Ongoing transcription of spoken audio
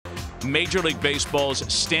Major League Baseball's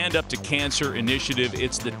Stand Up to Cancer initiative.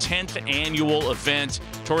 It's the 10th annual event.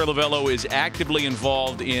 Torey Lovullo is actively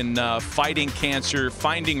involved in fighting cancer,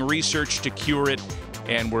 finding research to cure it,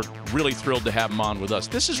 and we're really thrilled to have him on with us.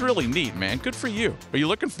 This is really neat, man. Good for you. Are you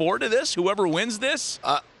looking forward to this? Whoever wins this?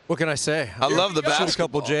 What can I say? I love the basketball. Shoot a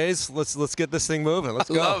couple J's. Let's get this thing moving. Let's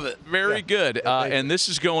go. Love it. Very good. And this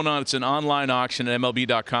is going on. It's an online auction at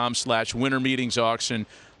MLB.com/winter meetings auction,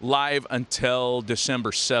 live until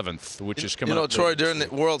December 7th, which is coming up. Troy, during the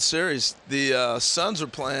World Series, the Suns were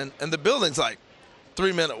playing, and the building's like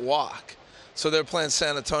 3-minute walk. So they're playing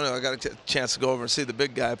San Antonio. I got a chance to go over and see the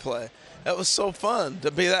big guy play. That was so fun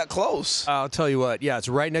to be that close. I'll tell you what. Yeah, it's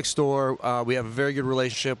right next door. We have a very good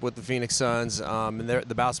relationship with the Phoenix Suns and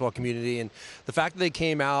the basketball community. And the fact that they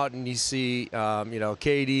came out and you see,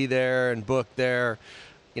 KD there and Book there,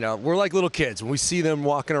 we're like little kids. When we see them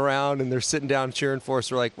walking around and they're sitting down cheering for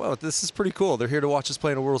us, we're like, wow, this is pretty cool. They're here to watch us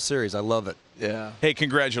play in a World Series. I love it. Yeah. Hey,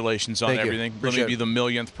 congratulations on Thank everything. you. Let me be the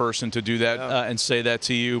millionth person to do that and say that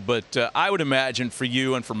to you. But I would imagine for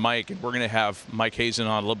you and for Mike, and we're going to have Mike Hazen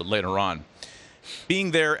on a little bit later on,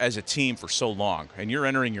 being there as a team for so long, and you're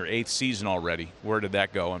entering your 8th season already. Where did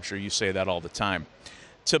that go? I'm sure you say that all the time.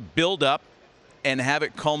 To build up and have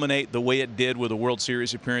it culminate the way it did with a World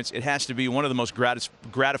Series appearance, it has to be one of the most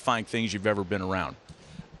gratifying things you've ever been around.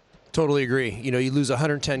 Totally agree. You lose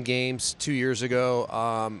 110 games 2 years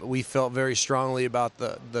ago. We felt very strongly about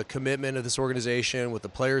the commitment of this organization with the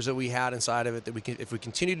players that we had inside of it, that if we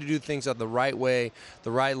continue to do things at the right way,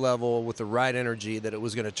 the right level, with the right energy, that it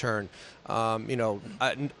was going to turn.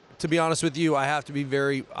 To be honest with you, I have to be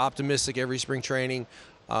very optimistic every spring training,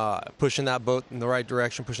 pushing that boat in the right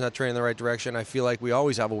direction, pushing that train in the right direction. I feel like we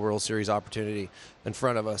always have a World Series opportunity in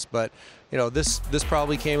front of us. But, this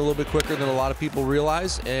probably came a little bit quicker than a lot of people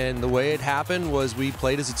realize. And the way it happened was we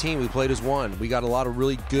played as a team. We played as one. We got a lot of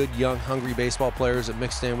really good, young, hungry baseball players that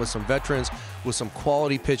mixed in with some veterans, with some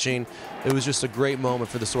quality pitching. It was just a great moment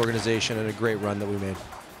for this organization and a great run that we made.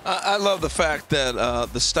 I love the fact that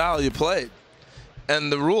the style you played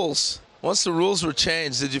and the rules. Once the rules were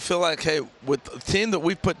changed, did you feel like, hey, with the team that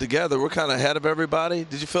we put together, we're kind of ahead of everybody?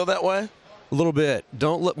 Did you feel that way? A little bit.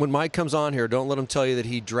 When Mike comes on here, don't let him tell you that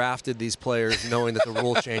he drafted these players knowing that the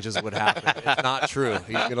rule changes would happen. It's not true.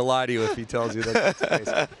 He's going to lie to you if he tells you that that's the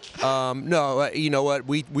case. No, you know what?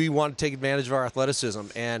 We want to take advantage of our athleticism,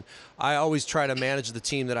 and I always try to manage the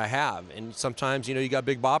team that I have. And sometimes, you got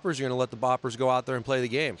big boppers, you're going to let the boppers go out there and play the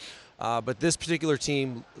game. But this particular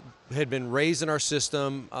team had been raised in our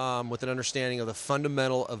system with an understanding of the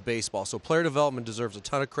fundamental of baseball. So player development deserves a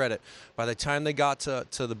ton of credit. By the time they got to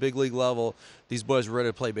the big league level, these boys were ready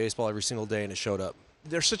to play baseball every single day, and it showed up.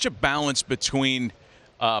 There's such a balance between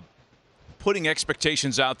putting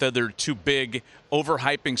expectations out there that are too big,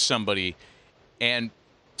 overhyping somebody, and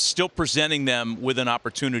still presenting them with an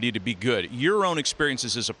opportunity to be good. Your own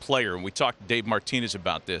experiences as a player, and we talked to Dave Martinez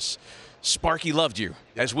about this, Sparky loved you,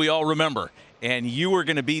 as we all remember, and you were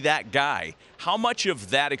going to be that guy. How much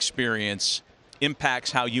of that experience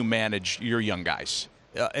impacts how you manage your young guys?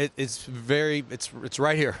 It's right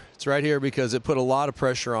here. It's right here because it put a lot of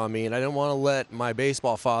pressure on me, and I didn't want to let my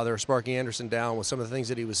baseball father, Sparky Anderson, down with some of the things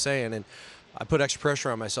that he was saying, and I put extra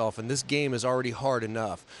pressure on myself, and this game is already hard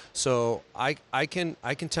enough. So I can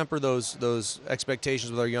temper those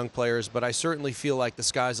expectations with our young players, but I certainly feel like the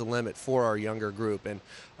sky's the limit for our younger group. And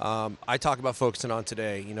I talk about focusing on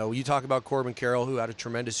today. You talk about Corbin Carroll, who had a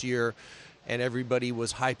tremendous year, and everybody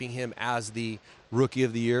was hyping him as the Rookie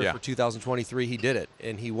of the Year for 2023. He did it,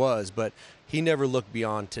 and he was, but he never looked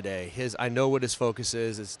beyond today. I know what his focus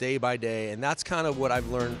is. It's day by day, and that's kind of what I've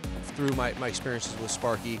learned through my experiences with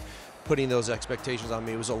Sparky, putting those expectations on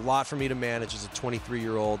me. It was a lot for me to manage as a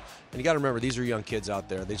 23-year-old. And you got to remember, these are young kids out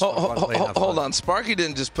there. They just want to play and have fun. Hold on. Sparky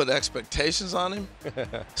didn't just put expectations on him.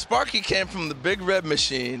 Sparky came from the Big Red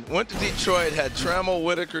Machine, went to Detroit, had Trammell,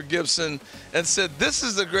 Whitaker, Gibson, and said, this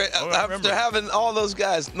is the great, after having all those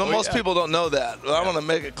guys. Most people don't know that. I want to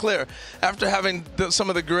make it clear. After having some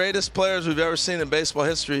of the greatest players we've ever seen in baseball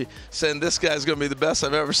history, saying this guy's going to be the best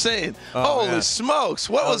I've ever seen. Holy smokes.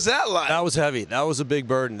 What was that like? That was heavy. That was a big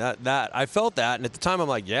burden. That I felt that, and at the time I'm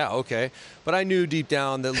like, yeah, okay. But I knew deep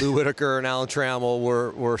down that Lou Whitaker and Alan Trammell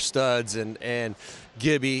were studs, and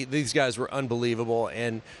Gibby, these guys were unbelievable.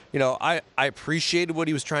 And, I appreciated what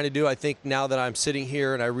he was trying to do. I think now that I'm sitting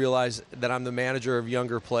here and I realize that I'm the manager of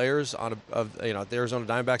younger players, the Arizona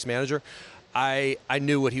Diamondbacks manager, I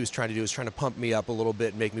knew what he was trying to do. He was trying to pump me up a little bit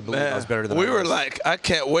and make me believe I was better than I was. We were like, I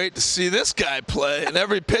can't wait to see this guy play. And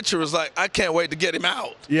every pitcher was like, I can't wait to get him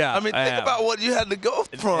out. Yeah. I mean, think about what you had to go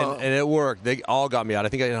from. And it worked. They all got me out. I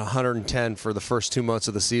think I had 110 for the first 2 months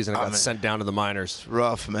of the season. I got sent down to the minors.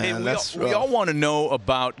 Rough, man. Hey, rough. We all want to know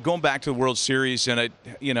about going back to the World Series, and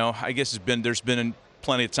I guess there's been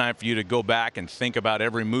plenty of time for you to go back and think about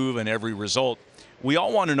every move and every result. We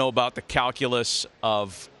all want to know about the calculus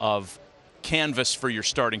of canvas for your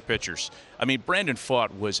starting pitchers. I mean, Brandon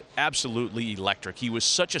Pfaadt was absolutely electric. He was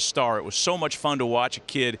such a star. It was so much fun to watch a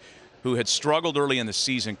kid who had struggled early in the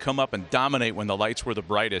season come up and dominate when the lights were the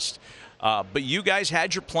brightest. But you guys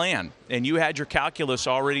had your plan, and you had your calculus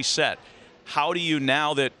already set. How do you,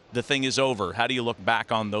 now that the thing is over, how do you look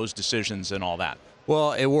back on those decisions and all that?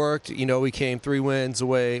 Well, it worked. You know, we came 3 wins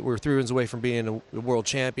away. We were 3 wins away from being a world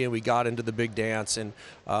champion. We got into the big dance, and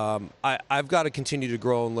I've got to continue to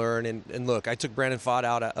grow and learn. And look, I took Brandon Pfaadt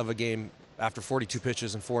out of a game after 42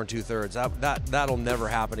 pitches and 4 2/3. That'll never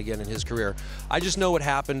happen again in his career. I just know what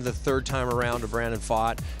happened the 3rd time around to Brandon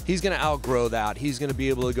Pfaadt. He's going to outgrow that. He's going to be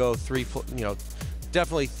able to go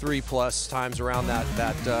definitely 3+ times around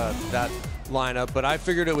that lineup, but I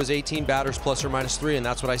figured it was 18 batters plus or minus 3, and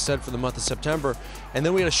that's what I said for the month of September. And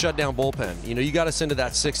then we had a shutdown bullpen. You know, you got us into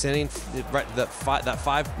that 6th inning, right, that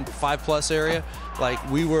 5+ area.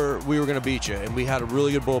 Like we were going to beat you, and we had a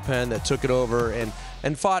really good bullpen that took it over.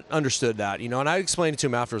 And Pfaadt understood that, you know, and I explained it to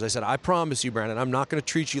him afterwards. I said, I promise you, Brandon, I'm not going to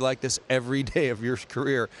treat you like this every day of your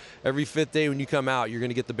career. Every 5th day when you come out, you're going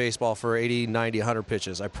to get the baseball for 80, 90, 100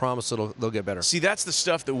 pitches. I promise they'll get better. See, that's the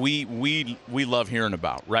stuff that we love hearing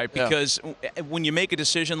about, right? Because when you make a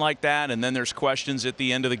decision like that and then there's questions at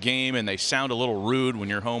the end of the game and they sound a little rude when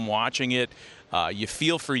you're home watching it, you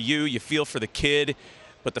feel for you feel for the kid.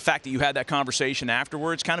 But the fact that you had that conversation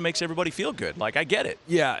afterwards kind of makes everybody feel good. Like, I get it.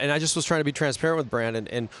 Yeah, and I just was trying to be transparent with Brandon.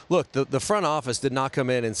 And look, the front office did not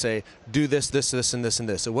come in and say, do this, this, this, and this, and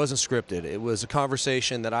this. It wasn't scripted. It was a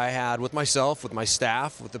conversation that I had with myself, with my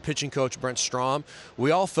staff, with the pitching coach, Brent Strom.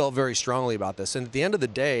 We all felt very strongly about this. And at the end of the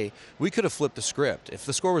day, we could have flipped the script. If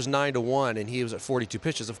the score was 9-1 and he was at 42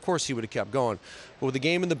 pitches, of course he would have kept going. But with the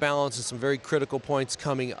game in the balance and some very critical points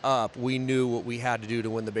coming up, we knew what we had to do to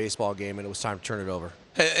win the baseball game, and it was time to turn it over.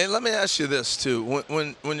 Hey, let me ask you this, too.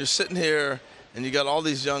 When you're sitting here and you got all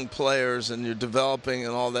these young players and you're developing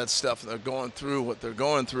and all that stuff, and they're going through what they're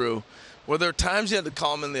going through, were there times you had to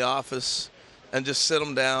call them in the office and just sit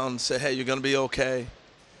them down and say, hey, you're going to be okay?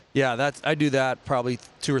 Yeah, I do that probably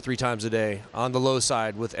 2 or 3 times a day on the low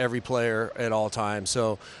side with every player at all times.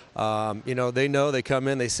 So, you know, they come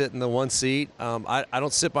in, they sit in the one seat. I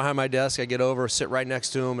don't sit behind my desk. I get over, sit right next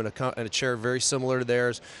to them in a chair very similar to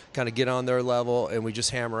theirs, kind of get on their level, and we just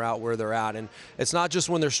hammer out where they're at. And it's not just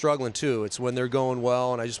when they're struggling, too. It's when they're going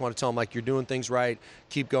well, and I just want to tell them, like, you're doing things right,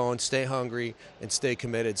 keep going, stay hungry, and stay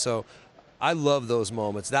committed. So I love those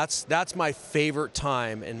moments. That's my favorite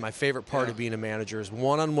time and my favorite part of being a manager is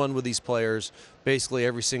one-on-one with these players basically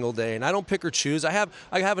every single day. And I don't pick or choose. I have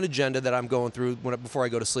an agenda that I'm going through before I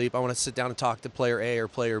go to sleep. I want to sit down and talk to player A or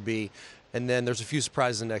player B. And then there's a few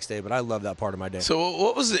surprises the next day, but I love that part of my day. So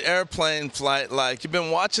what was the airplane flight like? You've been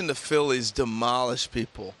watching the Phillies demolish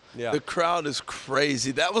people. Yeah. The crowd is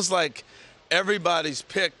crazy. That was like everybody's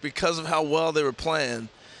pick because of how well they were playing.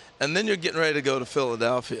 And then you're getting ready to go to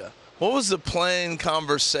Philadelphia. What was the plane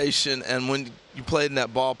conversation and when you played in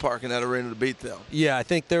that ballpark in that arena to beat them? Yeah, I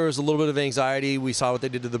think there was a little bit of anxiety. We saw what they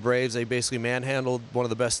did to the Braves. They basically manhandled one of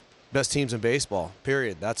the best teams in baseball,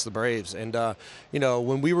 period. That's the Braves. And, you know,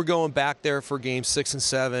 when we were going back there for games 6 and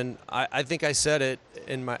 7, I think I said it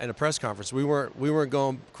in a press conference. We weren't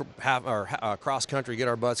going cross country, get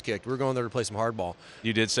our butts kicked. We were going there to play some hardball.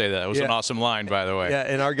 You did say that. It was an awesome line, by the way. Yeah,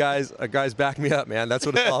 and our guys backed me up, man. That's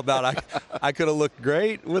what it's all about. I could have looked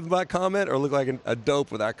great with my comment or looked like a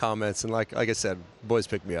dope with our comments. And like I said, boys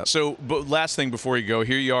picked me up. So, but last thing before you go,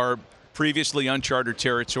 here you are, previously uncharted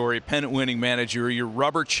territory, pennant-winning manager. Your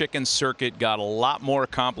rubber chicken circuit got a lot more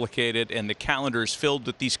complicated, and the calendar is filled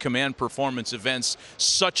with these command performance events,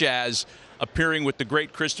 such as appearing with the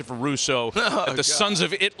great Christopher Russo at the Sons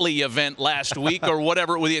of Italy event last week, or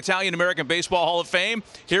whatever, with the Italian-American Baseball Hall of Fame.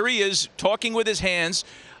 Here he is, talking with his hands.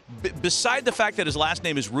 Beside the fact that his last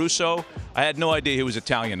name is Russo, I had no idea he was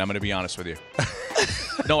Italian, I'm going to be honest with you.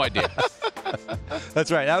 No idea.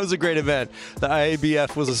 That's right. That was a great event. The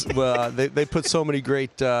IABF was they put so many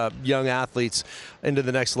great young athletes into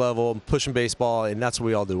the next level, pushing baseball, and that's what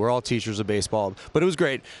we all do. We're all teachers of baseball. But it was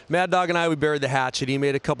great. Mad Dog and I, we buried the hatchet. He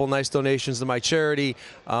made a couple nice donations to my charity.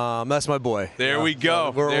 That's my boy. There we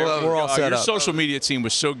go. We're all set Your up. social media team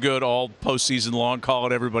was so good all postseason long,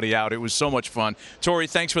 calling everybody out. It was so much fun. Torey,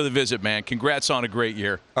 thanks for the visit, man. Congrats on a great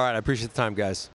year. All right, I appreciate the time, guys.